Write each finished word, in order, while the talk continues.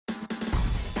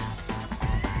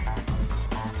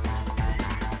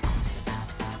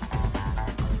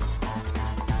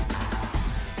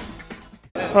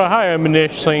Hi, I'm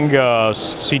Manish Singh,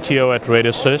 CTO at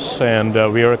Radisys,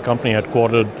 and we are a company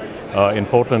headquartered in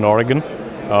Portland, Oregon.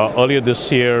 Earlier this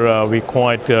year, we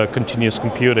acquired Continuous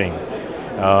Computing,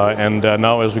 and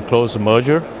now as we close the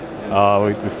merger,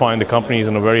 we find the company is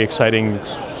in a very exciting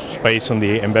space in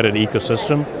the embedded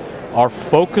ecosystem. Our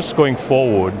focus going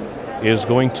forward is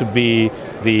going to be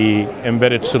the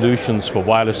embedded solutions for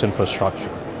wireless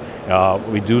infrastructure.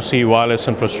 We do see wireless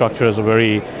infrastructure as a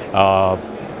very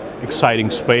exciting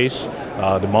space.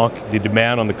 The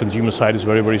demand on the consumer side is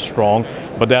very, very strong,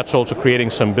 but that's also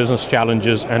creating some business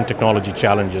challenges and technology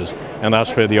challenges, and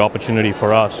that's where the opportunity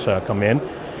for us come in.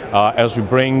 As we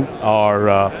bring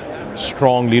our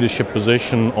strong leadership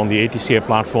position on the ATCA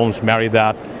platforms, marry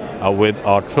that with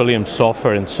our Trillium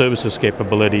software and services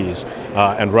capabilities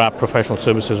and wrap professional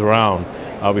services around,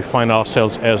 we find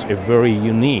ourselves as a very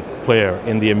unique player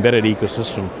in the embedded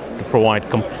ecosystem to provide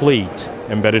complete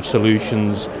embedded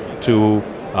solutions to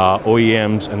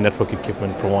OEMs and network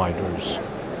equipment providers.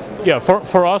 Yeah,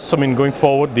 for us, I mean, going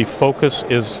forward, the focus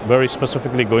is very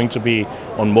specifically going to be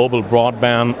on mobile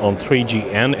broadband, on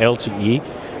 3G and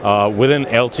LTE. Within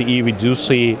LTE, we do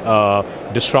see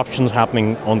disruptions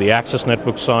happening on the access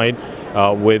network side,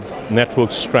 with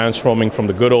networks transforming from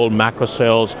the good old macro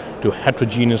cells to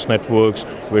heterogeneous networks,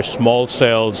 where small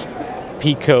cells,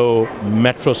 pico,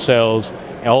 metro cells,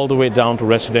 all the way down to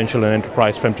residential and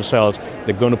enterprise femtocells,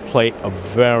 they're going to play a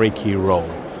very key role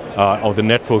of the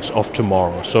networks of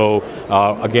tomorrow. So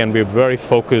again, we're very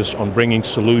focused on bringing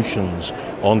solutions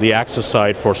on the access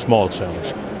side for small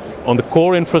cells. On the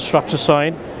core infrastructure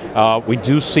side, we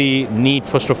do see need,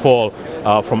 first of all,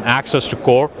 from access to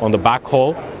core on the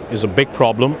backhaul is a big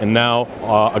problem, and now,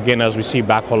 again, as we see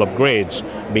backhaul upgrades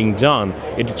being done,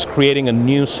 it's creating a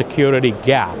new security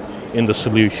gap in the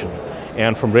solution.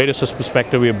 And from Radisys'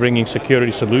 perspective, we are bringing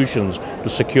security solutions to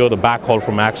secure the backhaul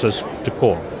from access to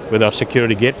core with our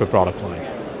security gateway product line.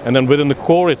 And then within the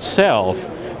core itself,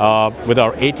 with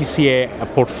our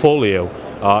ATCA portfolio,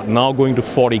 now going to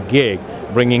 40 gig,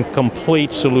 bringing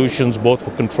complete solutions both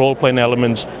for control plane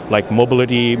elements like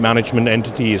mobility management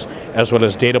entities, as well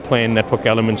as data plane network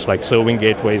elements like serving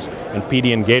gateways and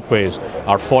PDN gateways.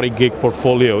 Our 40 gig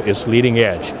portfolio is leading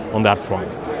edge on that front.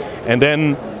 And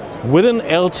then within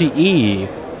LTE,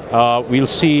 we'll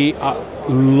see a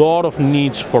lot of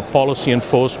needs for policy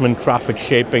enforcement, traffic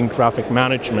shaping, traffic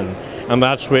management, and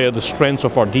that's where the strengths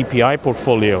of our DPI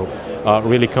portfolio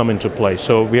really come into play.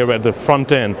 So we are at the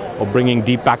front end of bringing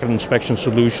deep packet inspection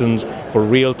solutions for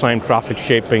real-time traffic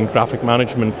shaping, traffic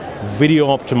management,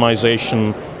 video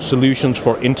optimization, solutions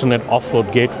for internet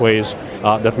offload gateways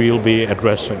that we'll be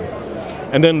addressing.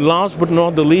 And then last but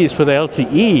not the least, with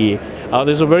LTE,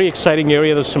 there's a very exciting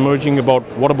area that's emerging about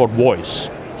what about voice.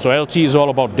 So LTE is all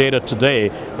about data today,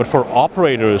 but for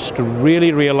operators to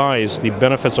really realize the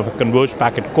benefits of a converged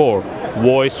packet core,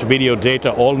 voice, video,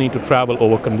 data all need to travel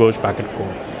over converged packet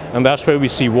core. And that's where we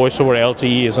see voice over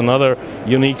LTE is another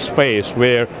unique space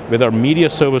where, with our media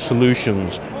server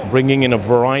solutions, bringing in a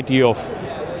variety of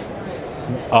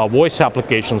voice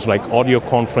applications like audio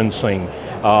conferencing,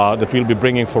 that we'll be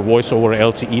bringing for voice over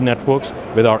LTE networks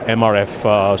with our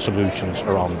MRF solutions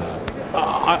around that.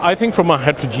 I think from a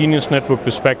heterogeneous network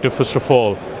perspective, first of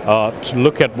all, to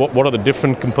look at what are the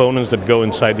different components that go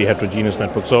inside the heterogeneous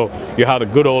network. So you have the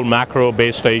good old macro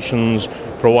base stations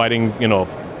providing,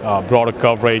 broader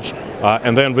coverage,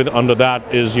 and then under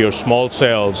that is your small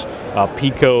cells,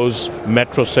 picos,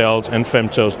 metro cells, and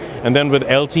femtos. And then with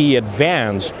LTE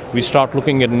Advanced, we start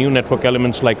looking at new network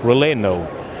elements like relay node,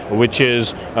 which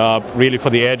is really for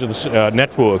the edge of the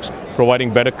networks,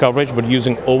 providing better coverage but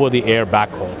using over-the-air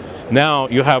backhaul. Now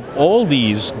you have all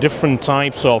these different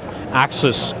types of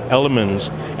access elements,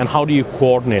 and how do you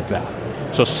coordinate that?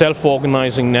 So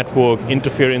self-organizing network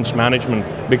interference management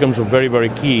becomes a very, very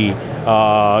key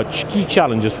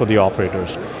challenges for the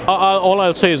operators. All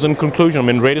I'll say is, in conclusion,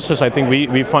 in Radisys, I think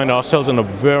we find ourselves in a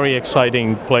very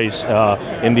exciting place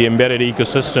in the embedded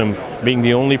ecosystem, being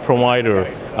the only provider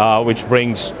which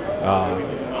brings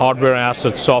hardware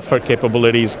assets, software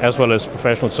capabilities, as well as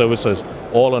professional services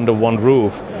all under one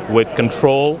roof with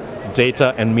control,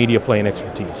 data, and media plane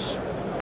expertise.